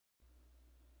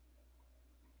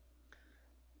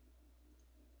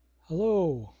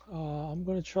Hello, I'm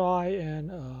going to try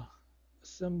and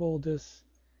assemble this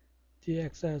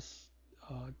DXF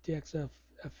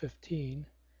F15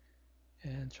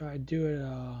 and try to do it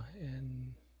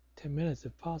in 10 minutes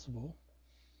if possible.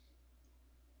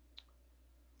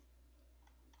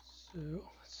 So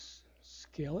let's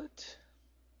scale it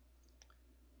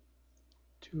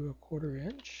to 1/4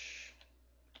 inch.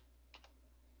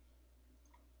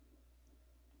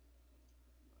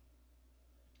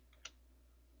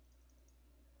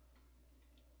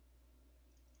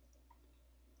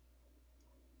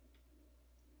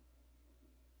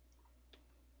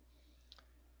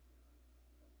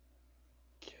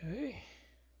 Okay,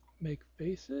 make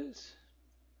faces.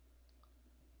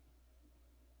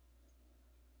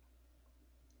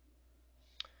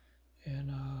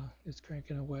 And it's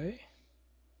cranking away.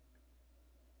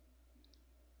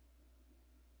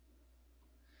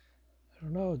 I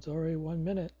don't know, it's already 1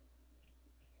 minute.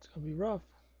 It's going to be rough.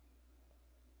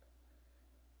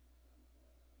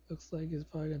 Looks like it's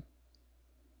probably going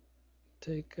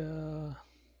to take at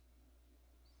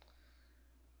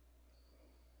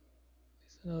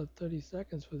least another 30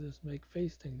 seconds for this make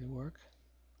face thing to work.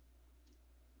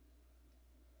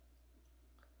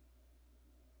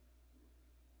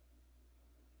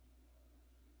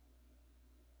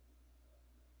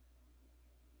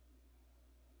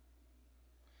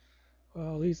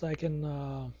 Well, at least I can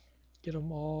get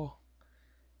them all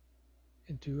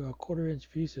into 1/4 inch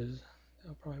pieces.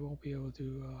 I probably won't be able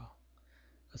to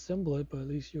assemble it, but at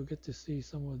least you'll get to see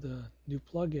some of the new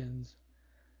plugins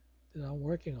that I'm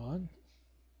working on.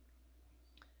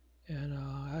 And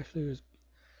actually, it was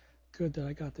good that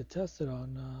I got to test it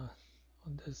on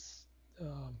this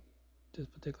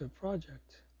particular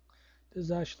project. This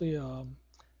is actually a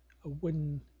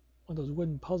one of those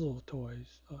wooden puzzle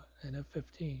toys, an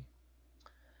F15.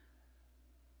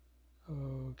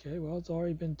 Okay, well, it's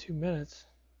already been 2 minutes,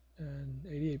 and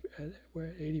we're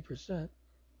at 80%.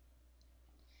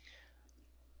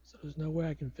 So there's no way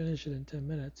I can finish it in 10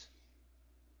 minutes.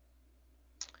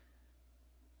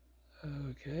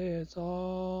 Okay, it's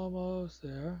almost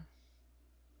there.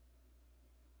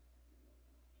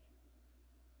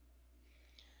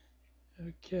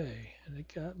 Okay, and it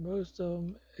got most of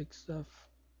them except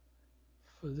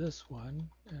for this one,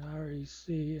 and I already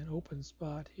see an open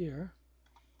spot here.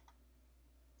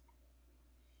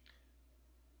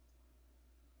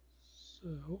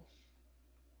 So,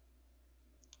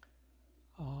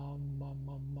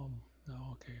 no,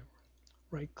 okay,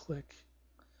 right click,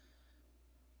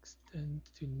 extend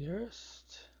to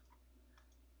nearest,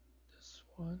 this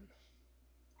one.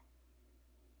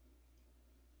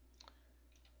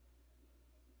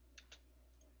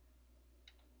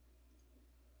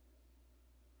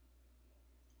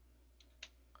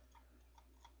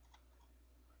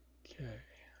 Okay,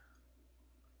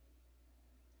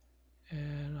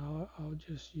 and I'll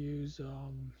just use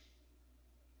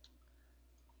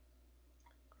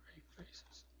great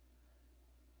faces.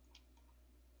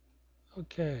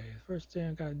 Okay, first thing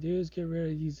I gotta do is get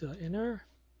rid of these uh, inner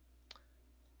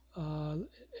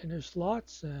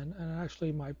slots, and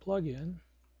actually my plugin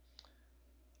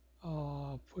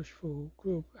Pushful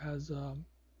Group has a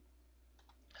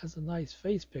nice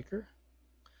face picker,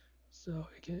 so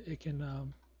it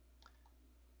can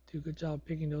do a good job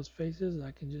picking those faces.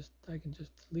 I can just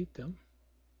delete them.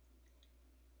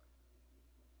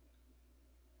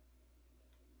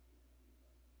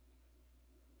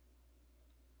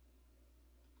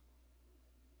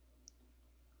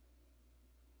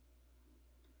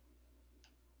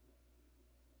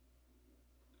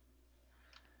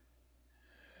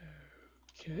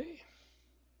 Okay.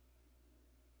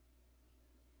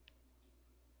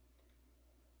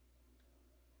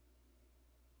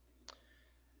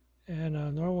 And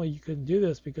normally you couldn't do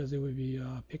this because it would be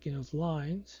picking those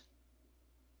lines.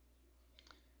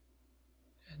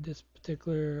 And this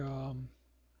particular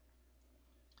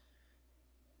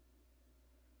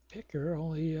picker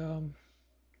only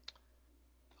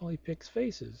picks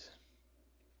faces.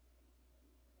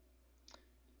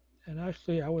 And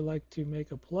actually, I would like to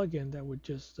make a plugin that would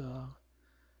just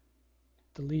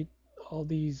delete all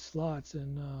these slots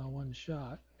in one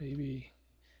shot. Maybe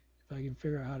if I can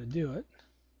figure out how to do it.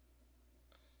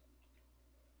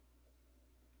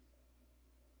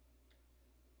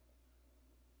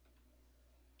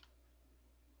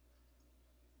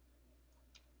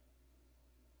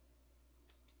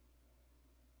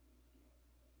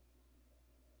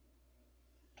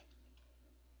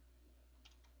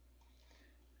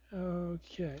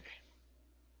 Okay.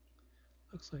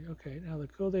 Looks like, okay, now the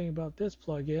cool thing about this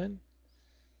plugin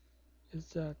is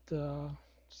that,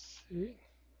 let's see,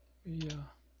 we,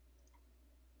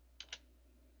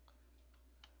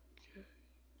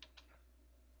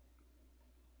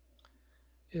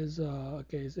 is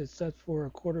okay. It's set for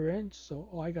 1/4 inch, so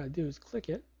all I gotta do is click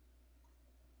it,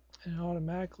 and it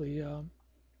automatically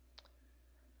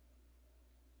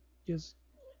gives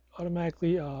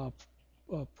automatically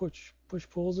push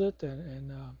pulls it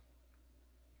and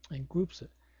groups it.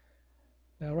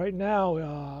 Now right now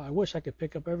I wish I could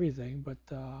pick up everything, but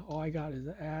all I got is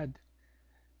add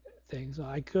things.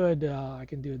 I can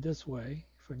do it this way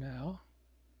for now,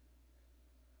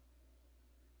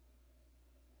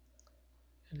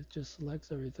 and it just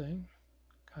selects everything.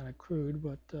 Kind of crude,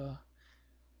 but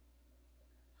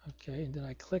okay. And then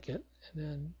I click it, and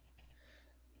then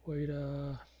wait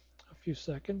a few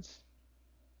seconds,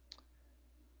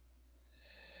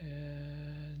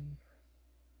 and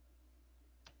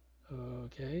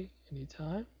okay,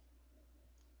 anytime.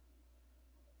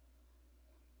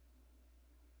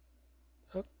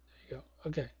 Oh, there you go.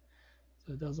 Okay,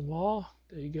 so it does them all.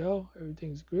 There you go.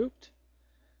 Everything's grouped,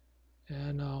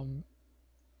 and I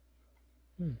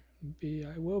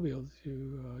will be able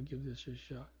to give this a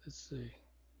shot. Let's see.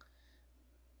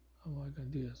 How am I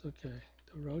going to do this? Okay,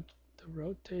 the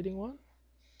rotating one.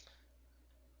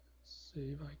 Let's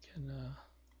see if I can.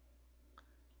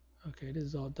 Okay, this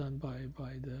is all done by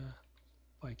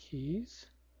keys.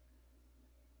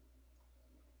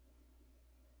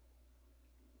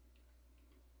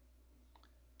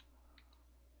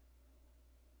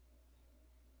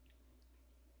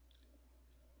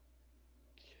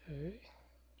 Okay,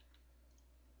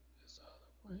 this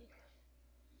other way.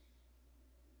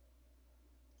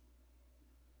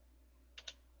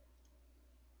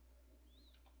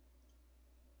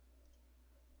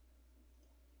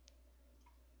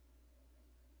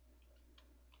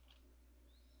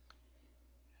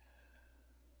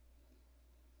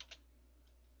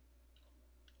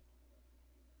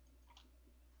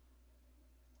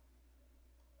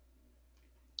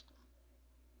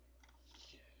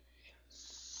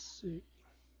 Let's see.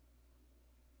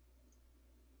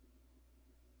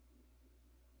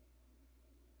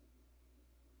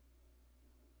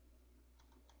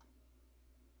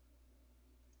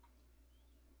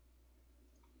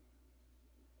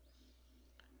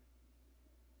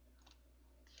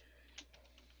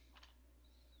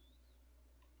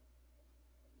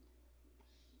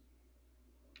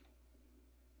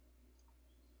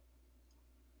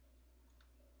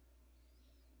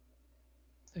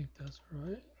 I think that's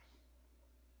right.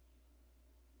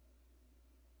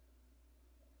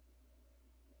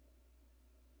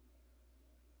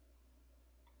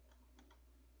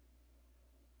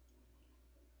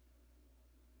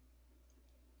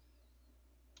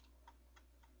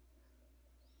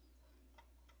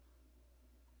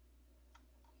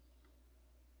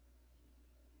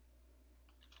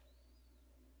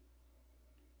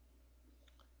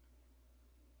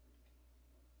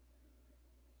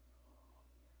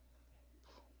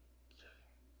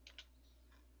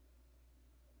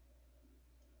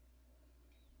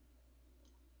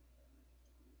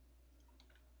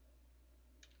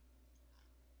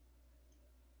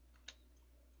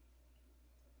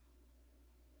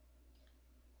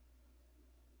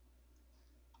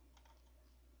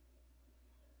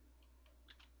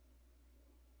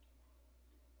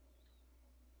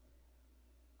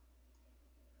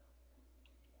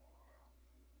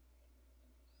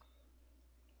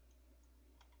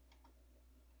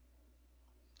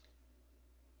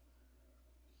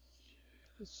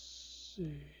 Let's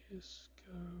see. This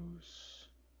goes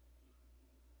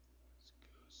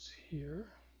here.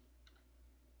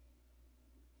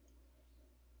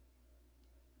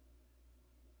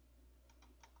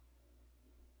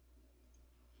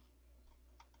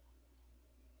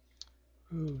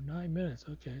 Ooh, 9 minutes.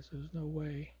 Okay, so there's no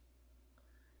way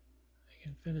I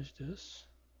can finish this.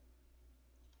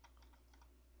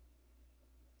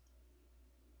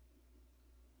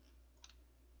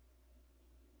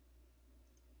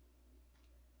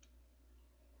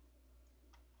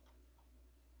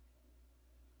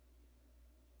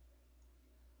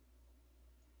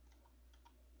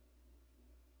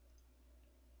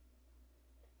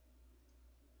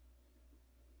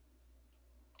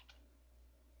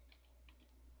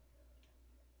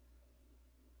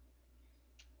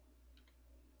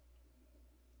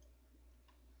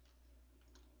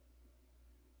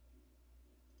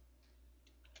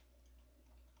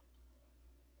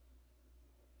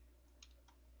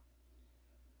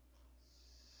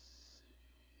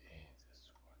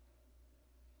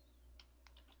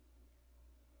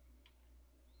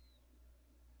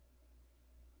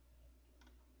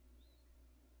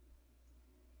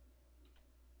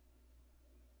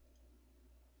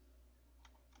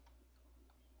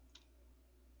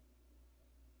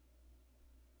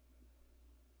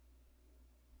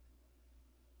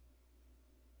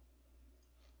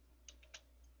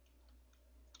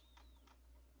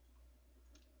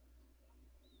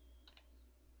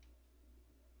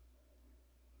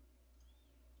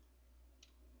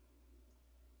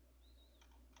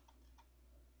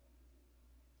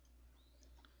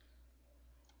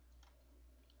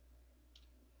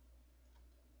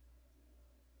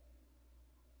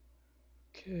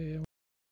 Okay.